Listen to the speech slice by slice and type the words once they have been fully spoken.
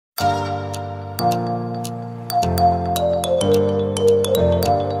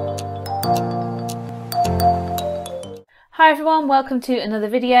Hi everyone, welcome to another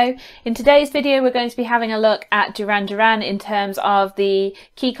video. In today's video we're going to be having a look at Duran Duran in terms of the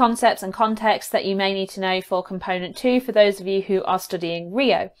key concepts and context that you may need to know for component 2 for those of you who are studying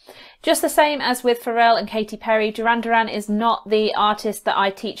Rio. Just the same as with Pharrell and Katy Perry, Duran Duran is not the artist that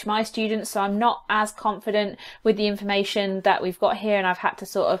I teach my students, so I'm not as confident with the information that we've got here, and I've had to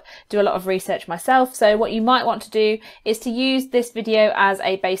sort of do a lot of research myself. So what you might want to do is to use this video as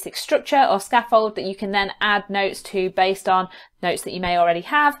a basic structure or scaffold that you can then add notes to based on notes that you may already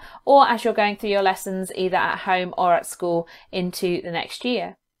have, or as you're going through your lessons either at home or at school into the next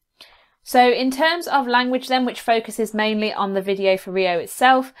year. So in terms of language then, which focuses mainly on the video for Rio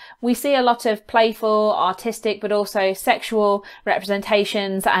itself, we see a lot of playful, artistic, but also sexual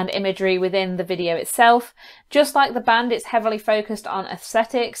representations and imagery within the video itself. Just like the band, it's heavily focused on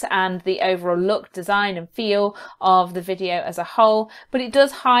aesthetics and the overall look, design and feel of the video as a whole, but it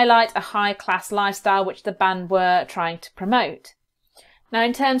does highlight a high-class lifestyle which the band were trying to promote. Now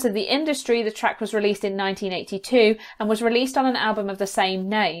in terms of the industry, the track was released in 1982 and was released on an album of the same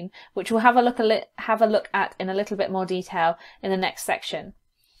name, which we'll have a look at in a little bit more detail in the next section.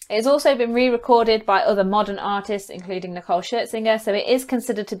 It has also been re-recorded by other modern artists, including Nicole Scherzinger, so it is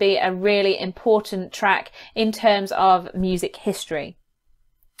considered to be a really important track in terms of music history.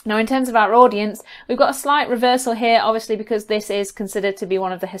 Now in terms of our audience, we've got a slight reversal here, obviously because this is considered to be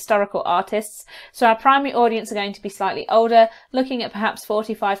one of the historical artists. So our primary audience are going to be slightly older, looking at perhaps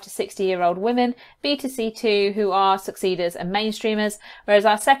 45 to 60-year-old women, B to C2 who are succeeders and mainstreamers, whereas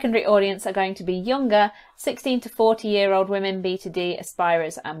our secondary audience are going to be younger, 16 to 40-year-old women, B to D,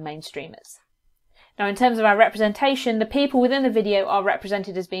 aspirers and mainstreamers. Now in terms of our representation, the people within the video are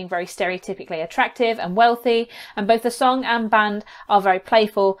represented as being very stereotypically attractive and wealthy, and both the song and band are very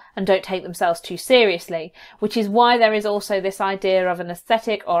playful and don't take themselves too seriously, which is why there is also this idea of an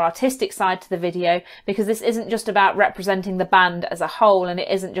aesthetic or artistic side to the video, because this isn't just about representing the band as a whole, and it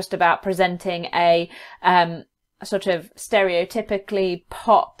isn't just about presenting a sort of stereotypically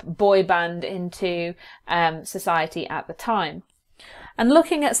pop boy band into society at the time. And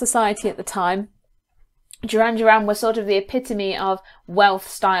looking at society at the time, Duran Duran were sort of the epitome of wealth,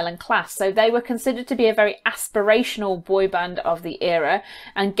 style and class, so they were considered to be a very aspirational boy band of the era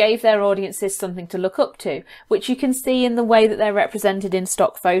and gave their audiences something to look up to, which you can see in the way that they're represented in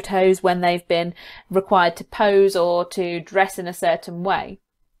stock photos when they've been required to pose or to dress in a certain way.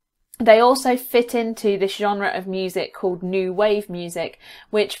 They also fit into this genre of music called new wave music,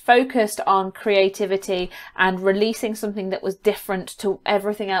 which focused on creativity and releasing something that was different to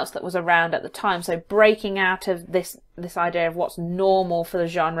everything else that was around at the time. So breaking out of this idea of what's normal for the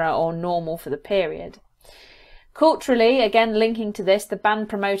genre or normal for the period. Culturally, again linking to this, the band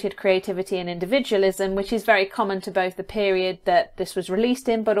promoted creativity and individualism, which is very common to both the period that this was released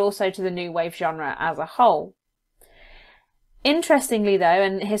in, but also to the new wave genre as a whole. Interestingly though,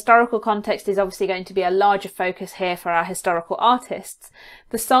 and historical context is obviously going to be a larger focus here for our historical artists,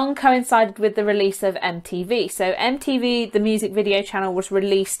 the song coincided with the release of MTV. So MTV, the music video channel, was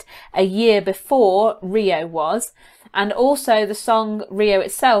released a year before Rio was, and also the song Rio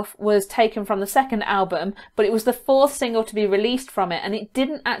itself was taken from the second album, but it was the fourth single to be released from it, and it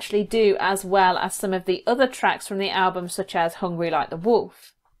didn't actually do as well as some of the other tracks from the album, such as Hungry Like the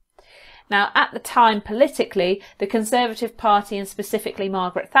Wolf. Now, at the time, politically, the Conservative Party and specifically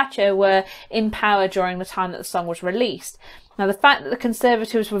Margaret Thatcher were in power during the time that the song was released. Now, the fact that the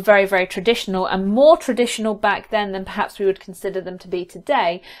Conservatives were very, very traditional and more traditional back then than perhaps we would consider them to be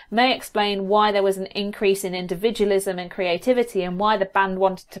today may explain why there was an increase in individualism and creativity, and why the band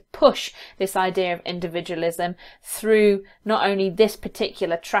wanted to push this idea of individualism through not only this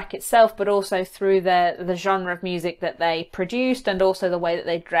particular track itself, but also through the genre of music that they produced and also the way that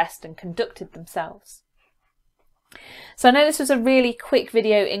they dressed and conducted themselves. So I know this was a really quick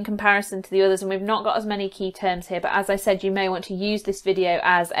video in comparison to the others, and we've not got as many key terms here, but as I said, you may want to use this video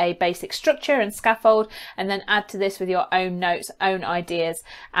as a basic structure and scaffold, and then add to this with your own notes, own ideas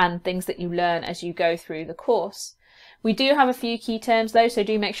and things that you learn as you go through the course. We do have a few key terms though, so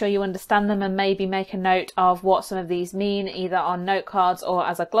do make sure you understand them and maybe make a note of what some of these mean, either on note cards or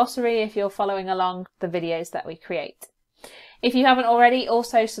as a glossary if you're following along the videos that we create. If you haven't already,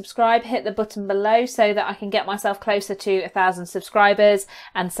 also subscribe, hit the button below so that I can get myself closer to 1,000 subscribers,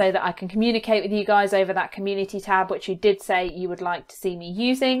 and so that I can communicate with you guys over that community tab, which you did say you would like to see me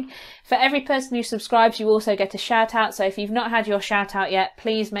using. For every person who subscribes, you also get a shout out, so if you've not had your shout out yet,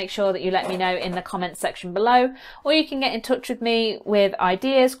 please make sure that you let me know in the comments section below, or you can get in touch with me with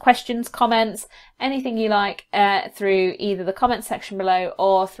ideas, questions, comments, anything you like through either the comments section below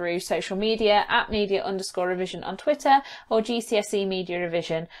or through social media at media_revision on Twitter or GCSE Media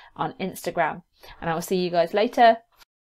Revision on Instagram. And I will see you guys later.